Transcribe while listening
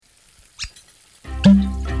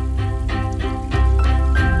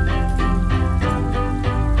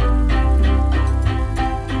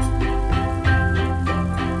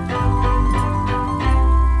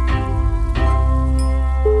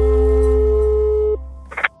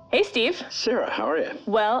Hey, Steve. Sarah, how are you?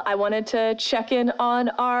 Well, I wanted to check in on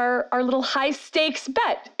our little high-stakes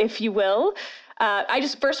bet, if you will.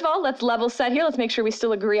 First of all, let's level set here. Let's make sure we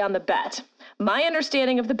still agree on the bet. My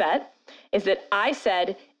understanding of the bet is that I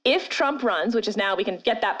said, if Trump runs, which is now we can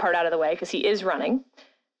get that part out of the way because he is running.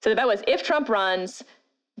 So the bet was, if Trump runs,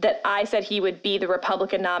 that I said he would be the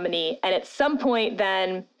Republican nominee. And at some point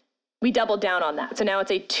then, we doubled down on that. So now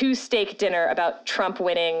it's a 2-steak dinner about Trump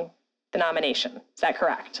winning the nomination. Is that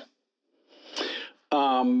correct?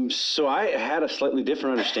 So I had a slightly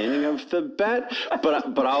different understanding of the bet,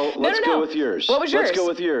 but let's No. go with yours. What was yours? Let's go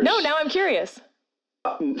with yours. No, now I'm curious.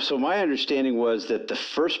 So my understanding was that the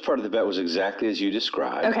first part of the bet was exactly as you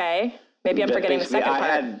described. Okay. Maybe I'm forgetting the second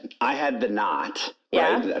part. I had the not.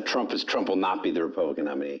 Yeah. Right? Trump will not be the Republican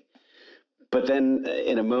nominee. But then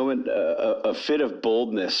in a moment, a fit of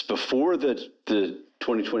boldness before the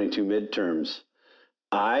 2022 midterms,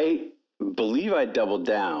 I believe I doubled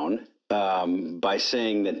down by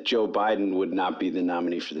saying that Joe Biden would not be the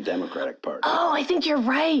nominee for the Democratic Party. Oh, I think you're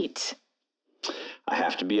right. I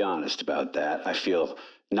have to be honest about that. I feel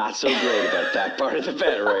not so great about that part of the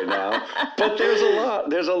bet right now. But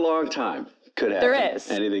there's a long time. Could happen. There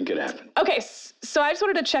is. Anything could happen. Okay, so I just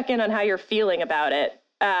wanted to check in on how you're feeling about it.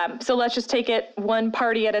 So let's just take it one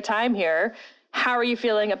party at a time here. How are you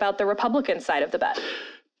feeling about the Republican side of the bet?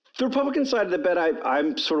 The Republican side of the bet,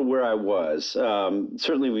 I'm sort of where I was.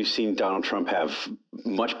 Certainly, we've seen Donald Trump have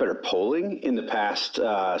much better polling in the past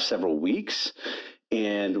several weeks.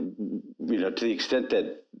 And, to the extent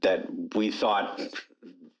that we thought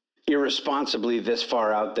irresponsibly this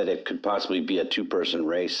far out that it could possibly be a 2-person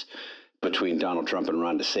race between Donald Trump and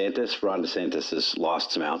Ron DeSantis. Ron DeSantis has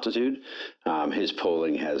lost some altitude. His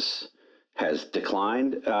polling has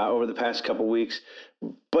declined over the past couple weeks.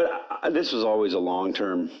 But this was always a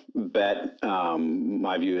long-term bet.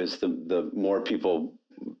 My view is the more people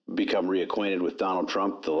become reacquainted with Donald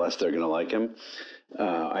Trump, the less they're going to like him.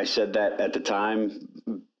 I said that at the time,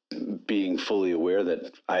 being fully aware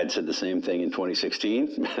that I had said the same thing in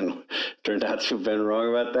 2016, and turned out to have been wrong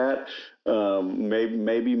about that.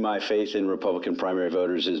 Maybe my faith in Republican primary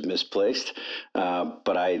voters is misplaced,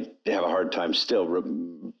 but I have a hard time still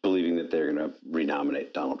believing that they're going to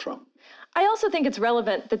renominate Donald Trump. I also think it's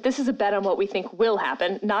relevant that this is a bet on what we think will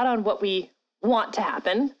happen, not on what we want to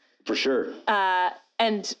happen. For sure.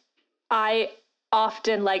 And I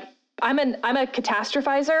often I'm a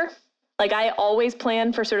catastrophizer. I always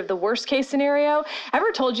plan for sort of the worst case scenario.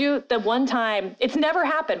 Ever told you that one time, it's never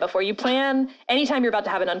happened before, you plan anytime you're about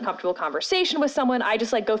to have an uncomfortable conversation with someone, I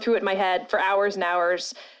just go through it in my head for hours and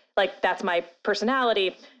hours. That's my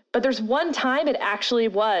personality. But there's one time it actually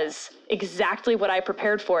was exactly what I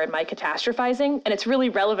prepared for in my catastrophizing. And it's really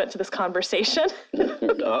relevant to this conversation.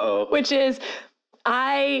 Uh-oh. Which is,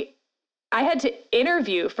 I had to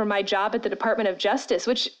interview for my job at the Department of Justice,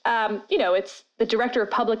 which, it's the Director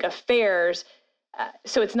of Public Affairs.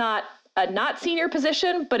 So it's not a not senior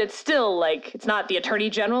position, but it's still it's not the Attorney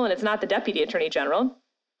General and it's not the Deputy Attorney General.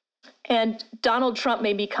 And Donald Trump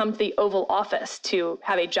made me come to the Oval Office to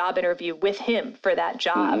have a job interview with him for that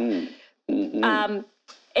job. Mm-hmm.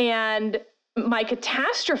 And my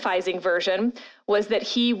catastrophizing version was that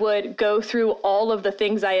he would go through all of the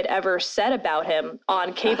things I had ever said about him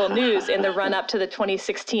on cable news in the run-up to the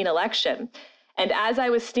 2016 election. And as I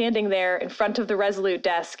was standing there in front of the Resolute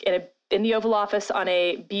desk in the Oval Office on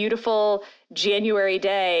a beautiful January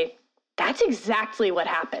day, that's exactly what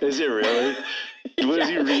happened. Is it really? What was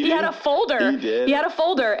he reading? He had a folder. He did? He had a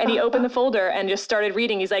folder, and he opened the folder and just started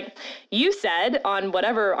reading. He's like, you said on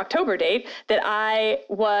whatever October date that I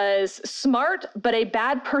was smart, but a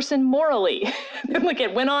bad person morally. And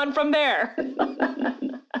it went on from there.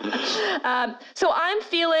 So I'm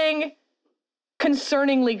feeling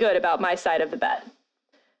concerningly good about my side of the bet.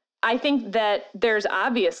 I think that there's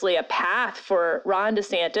obviously a path for Ron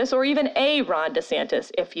DeSantis, or even a Ron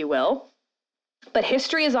DeSantis, if you will. But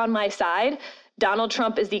history is on my side. Donald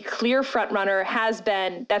Trump is the clear front runner, has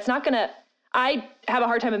been. I have a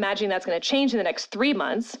hard time imagining that's going to change in the next 3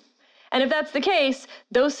 months. And if that's the case,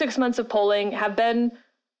 those 6 months of polling have been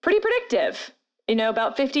pretty predictive,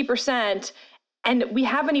 about 50%. And we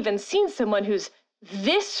haven't even seen someone who's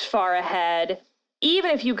this far ahead, even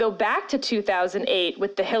if you go back to 2008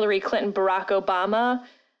 with the Hillary Clinton, Barack Obama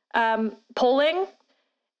polling.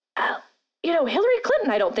 Hillary Clinton,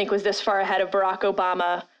 I don't think, was this far ahead of Barack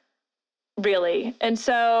Obama, really. And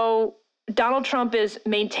so Donald Trump is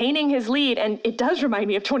maintaining his lead. And it does remind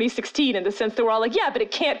me of 2016 in the sense that we're all yeah, but it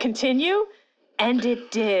can't continue. And it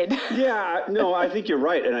did. Yeah, no, I think you're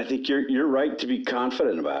right. And I think you're right to be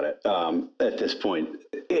confident about it at this point.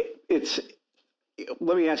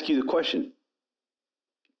 Let me ask you the question.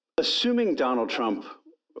 assuming Donald Trump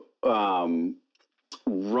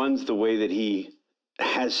runs the way that he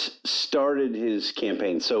has started his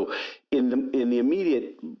campaign. So in the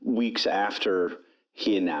immediate weeks after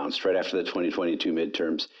he announced, right after the 2022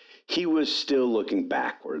 midterms, he was still looking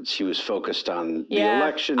backwards. He was focused on the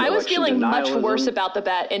election. I was feeling much denialism. worse about the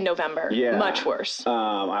bet in November. Yeah. Much worse.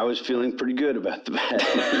 I was feeling pretty good about the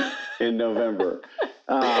bet in November.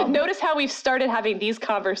 Notice how we've started having these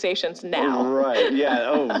conversations now. Right. Yeah.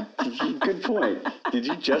 Oh, good point. Did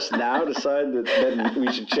you just now decide that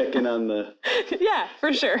we should check in on the... Yeah,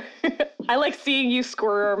 for sure. I like seeing you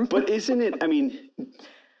squirm. But isn't it, I mean,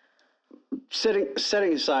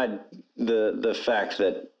 setting aside the fact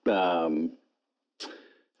that I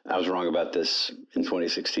was wrong about this in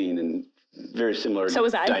 2016 and very similar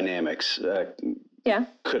dynamics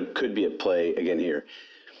could be at play again here.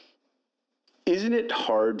 Isn't it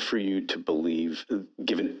hard for you to believe,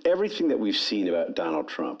 given everything that we've seen about Donald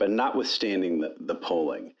Trump and notwithstanding the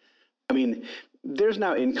polling? I mean, there's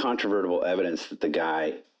now incontrovertible evidence that the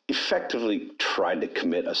guy effectively tried to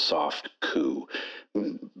commit a soft coup.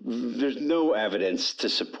 There's no evidence to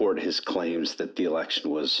support his claims that the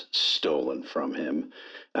election was stolen from him.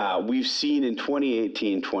 We've seen in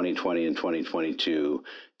 2018, 2020, and 2022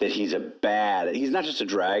 that he's not just a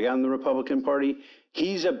drag on the Republican Party,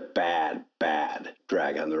 he's a bad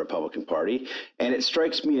drag on the Republican Party. And it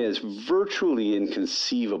strikes me as virtually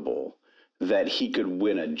inconceivable that he could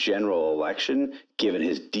win a general election given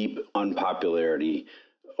his deep unpopularity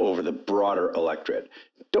over the broader electorate.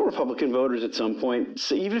 Don't Republican voters at some point,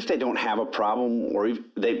 so even if they don't have a problem, or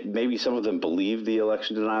maybe some of them believe the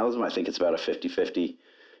election denialism, I think it's about a 50-50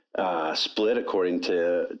 split according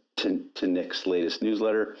to Nick's latest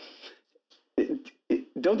newsletter.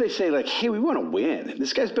 Don't they say, like, hey, we want to win?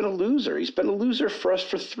 This guy's been a loser. He's been a loser for us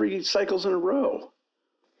for 3 cycles in a row.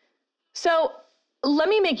 So let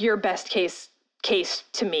me make your best case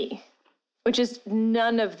to me, which is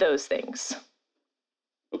none of those things.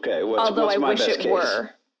 Okay, although what's I my wish best it case? were.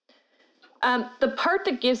 The part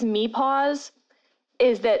that gives me pause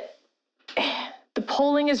is that the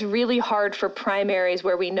polling is really hard for primaries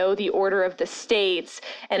where we know the order of the states,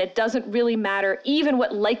 and it doesn't really matter even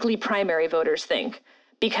what likely primary voters think,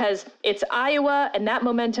 because it's Iowa, and that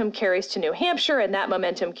momentum carries to New Hampshire, and that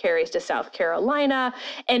momentum carries to South Carolina,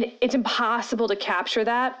 and it's impossible to capture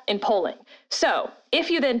that in polling. So if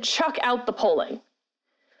you then chuck out the polling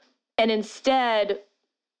and instead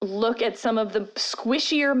look at some of the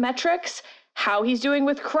squishier metrics, how he's doing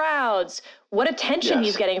with crowds, what attention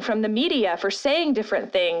he's getting from the media for saying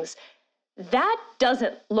different things, that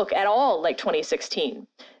doesn't look at all like 2016.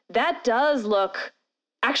 That does look,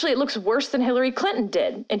 actually, it looks worse than Hillary Clinton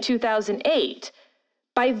did in 2008.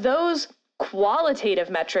 By those qualitative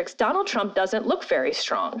metrics, Donald Trump doesn't look very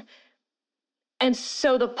strong. And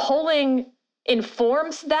so the polling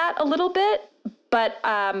informs that a little bit, but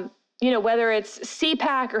whether it's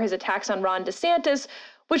CPAC or his attacks on Ron DeSantis,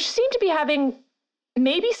 which seem to be having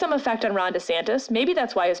maybe some effect on Ron DeSantis. Maybe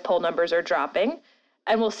that's why his poll numbers are dropping.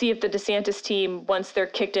 And we'll see if the DeSantis team, once they're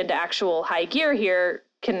kicked into actual high gear here,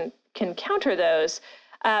 can counter those.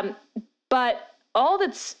 But all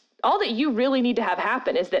that you really need to have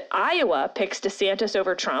happen is that Iowa picks DeSantis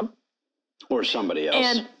over Trump. Or somebody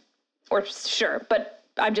else. But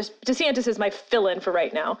DeSantis is my fill-in for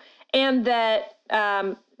right now. And that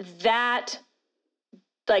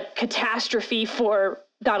catastrophe for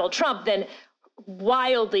Donald Trump then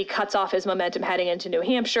wildly cuts off his momentum heading into New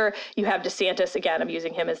Hampshire. You have DeSantis, again, I'm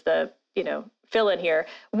using him as the, fill-in here,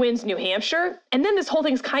 wins New Hampshire. And then this whole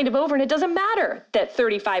thing's kind of over, and it doesn't matter that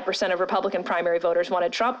 35% of Republican primary voters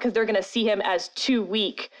wanted Trump, because they're going to see him as too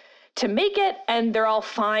weak to make it, and they're all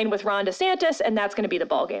fine with Ron DeSantis, and that's going to be the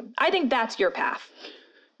ballgame. I think that's your path.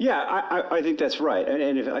 Yeah, I think that's right.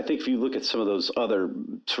 And I think if you look at some of those other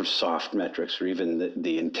sort of soft metrics or even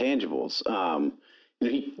the intangibles,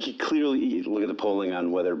 he clearly, look at the polling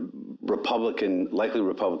on whether likely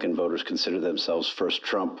Republican voters consider themselves first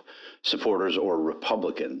Trump supporters or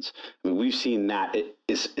Republicans. I mean, we've seen that it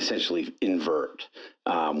is essentially invert,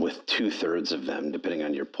 with 2/3 of them, depending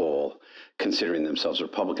on your poll, considering themselves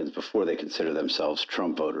Republicans before they consider themselves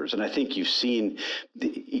Trump voters. And I think you've seen,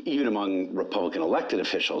 even among Republican elected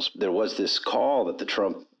officials, there was this call that the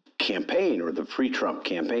Trump campaign or the pre-Trump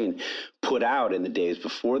campaign put out in the days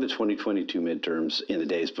before the 2022 midterms, in the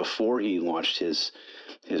days before he launched his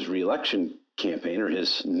re-election campaign, or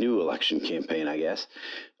his new election campaign, I guess,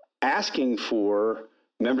 asking for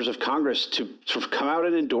members of Congress to sort of come out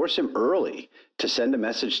and endorse him early, to send a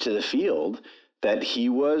message to the field that he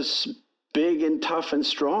was big and tough and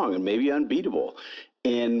strong and maybe unbeatable.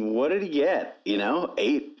 And what did he get?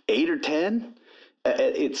 8 or 10?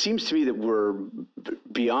 it seems to me that we're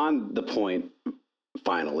beyond the point,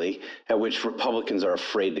 finally, at which Republicans are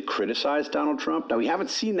afraid to criticize Donald Trump. Now, we haven't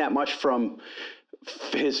seen that much from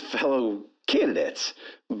his fellow candidates,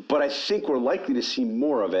 but I think we're likely to see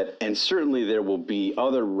more of it. And certainly there will be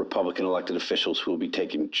other Republican elected officials who will be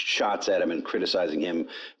taking shots at him and criticizing him,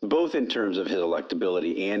 both in terms of his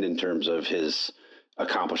electability and in terms of his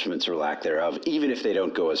accomplishments or lack thereof, even if they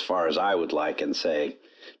don't go as far as I would like and say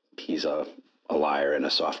he's a liar and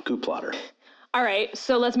a soft coup plotter. All right,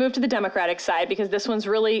 so let's move to the Democratic side, because this one's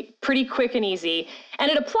really pretty quick and easy, and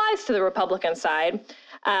it applies to the Republican side.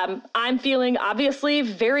 I'm feeling obviously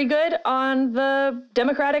very good on the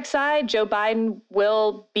Democratic side. Joe Biden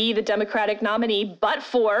will be the Democratic nominee, but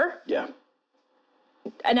for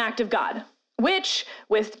an act of God, which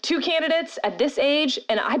with two candidates at this age,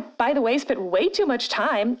 and I, by the way, spent way too much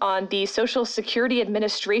time on the Social Security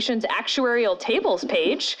Administration's actuarial tables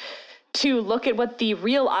page to look at what the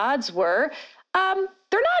real odds were.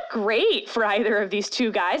 They're not great for either of these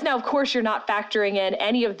two guys. Now, of course, you're not factoring in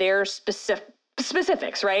any of their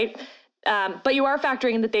specifics, right? But you are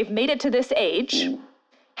factoring in that they've made it to this age.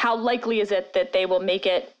 How likely is it that they will make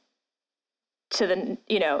it to the,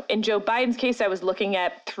 in Joe Biden's case, I was looking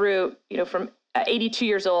at through, from 82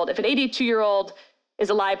 years old. If an 82-year-old is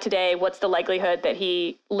alive today, what's the likelihood that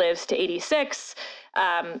he lives to 86?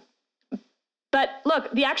 But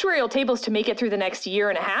look, the actuarial tables to make it through the next year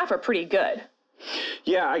and a half are pretty good.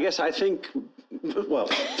 Yeah, I guess I think, well,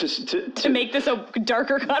 to make this a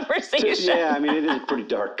darker conversation. Yeah, I mean, it is a pretty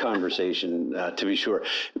dark conversation, to be sure.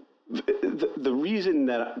 The reason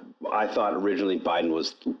that I thought originally Biden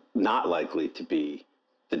was not likely to be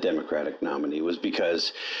the Democratic nominee was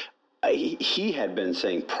because he had been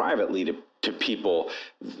saying privately to people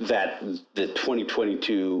that the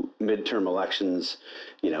 2022 midterm elections,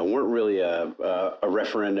 weren't really a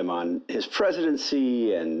referendum on his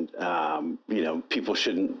presidency, and people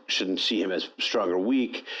shouldn't see him as strong or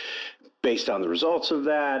weak based on the results of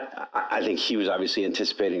that. I think he was obviously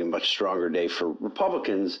anticipating a much stronger day for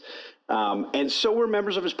Republicans. And so were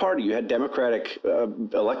members of his party. You had Democratic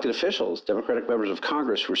elected officials, Democratic members of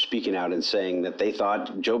Congress who were speaking out and saying that they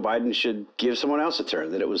thought Joe Biden should give someone else a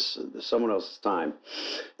turn, that it was someone else's time.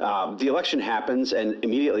 The election happens, and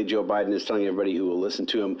immediately Joe Biden is telling everybody who will listen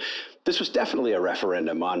to him, this was definitely a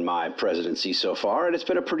referendum on my presidency so far, and it's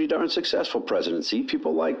been a pretty darn successful presidency.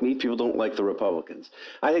 People like me. People don't like the Republicans.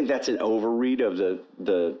 I think that's an overread of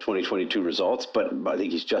the 2022 results, but I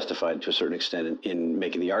think he's justified to a certain extent in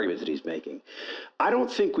making the argument that he's making. I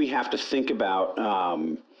don't think we have to think about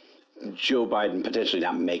Joe Biden potentially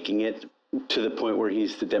not making it to the point where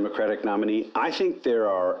he's the Democratic nominee. I think there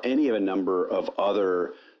are any of a number of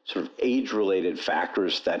other sort of age-related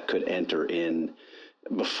factors that could enter in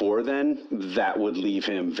before then that would leave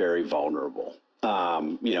him very vulnerable.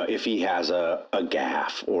 If he has a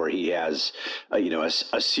gaffe, or he has,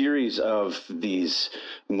 a series of these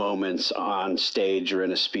moments on stage or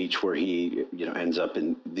in a speech where he, ends up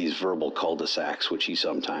in these verbal cul-de-sacs, which he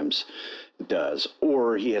sometimes does,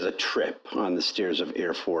 or he has a trip on the stairs of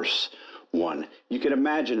Air Force One. You can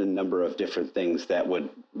imagine a number of different things that would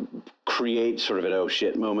create sort of an oh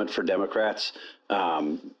shit moment for Democrats.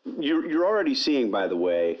 You're already seeing, by the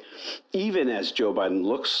way, even as Joe Biden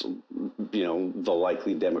looks, the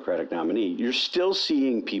likely Democratic nominee, you're still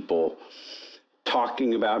seeing people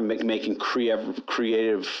talking about making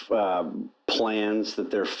creative plans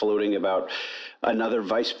that they're floating about another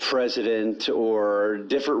vice president or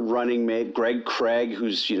different running mate. Greg Craig,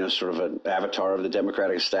 who's sort of an avatar of the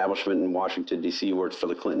Democratic establishment in Washington, D.C., worked for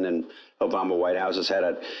the Clinton and Obama White Houses, had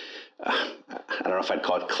I don't know if I'd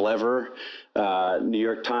call it clever, New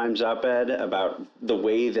York Times op-ed about the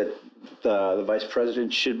way that the vice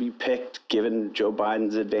president should be picked given Joe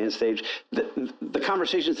Biden's advanced age. The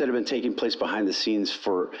conversations that have been taking place behind the scenes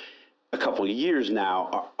for a couple of years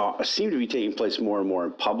now seem to be taking place more and more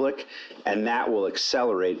in public, and that will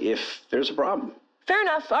accelerate if there's a problem. Fair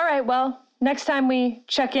enough. All right. Well, next time we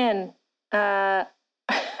check in,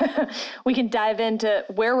 we can dive into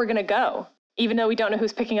where we're going to go, even though we don't know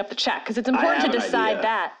who's picking up the check, because it's important to decide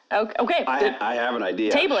that. Okay. I have an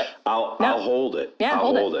idea. Table it. I'll hold it. Yeah,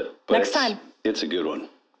 I'll hold it. Next time. It's a good one.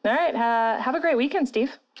 All right. Have a great weekend,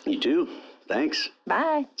 Steve. You too. Thanks.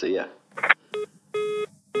 Bye. See ya.